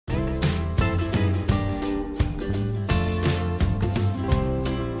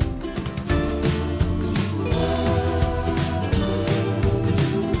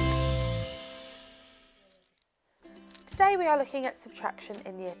Today we are looking at subtraction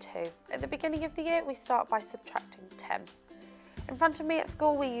in Year 2. At the beginning of the year we start by subtracting 10. In front of me at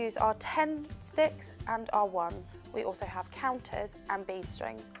school we use our 10 sticks and our ones. We also have counters and bead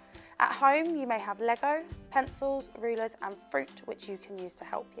strings. At home you may have Lego, pencils, rulers and fruit which you can use to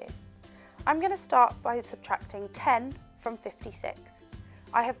help you. I'm going to start by subtracting 10 from 56.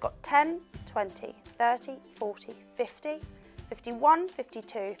 I have got 10, 20, 30, 40, 50, 51,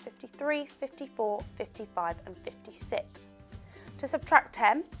 52, 53, 54, 55 and 56. To subtract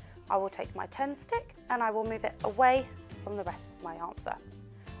 10, I will take my 10 stick and I will move it away from the rest of my answer.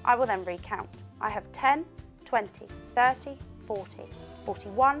 I will then recount. I have 10, 20, 30, 40,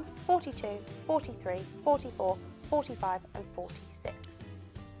 41, 42, 43, 44, 45 and 46.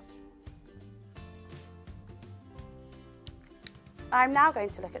 I'm now going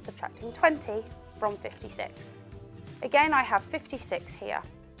to look at subtracting 20 from 56. Again, I have 56 here.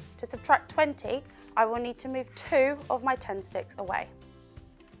 To subtract 20, I will need to move 2 of my 10 sticks away.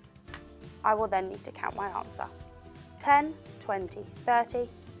 I will then need to count my answer. 10, 20, 30,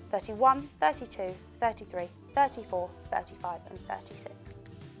 31, 32, 33, 34, 35 and 36.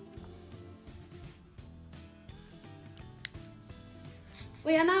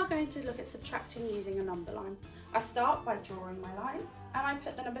 We are now going to look at subtracting using a number line. I start by drawing my line and I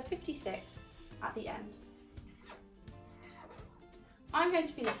put the number 56 at the end. I'm going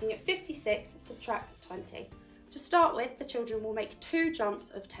to be looking at 56 subtract 20. To start with, the children will make 2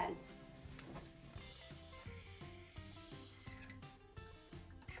 jumps of 10.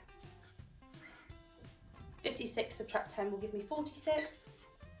 (56) subtract 10 will give me 46,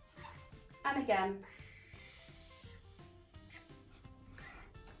 and again,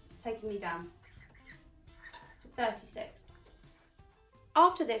 taking me down to 36.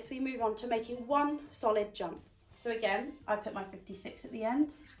 After this, we move on to making 1 solid jump. So again, I put my 56 at the end,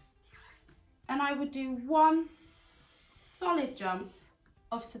 and I would do 1 solid jump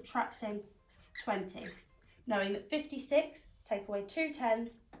of subtracting 20, knowing that 56, take away 2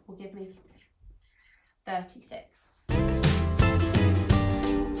 10s, will give me 36.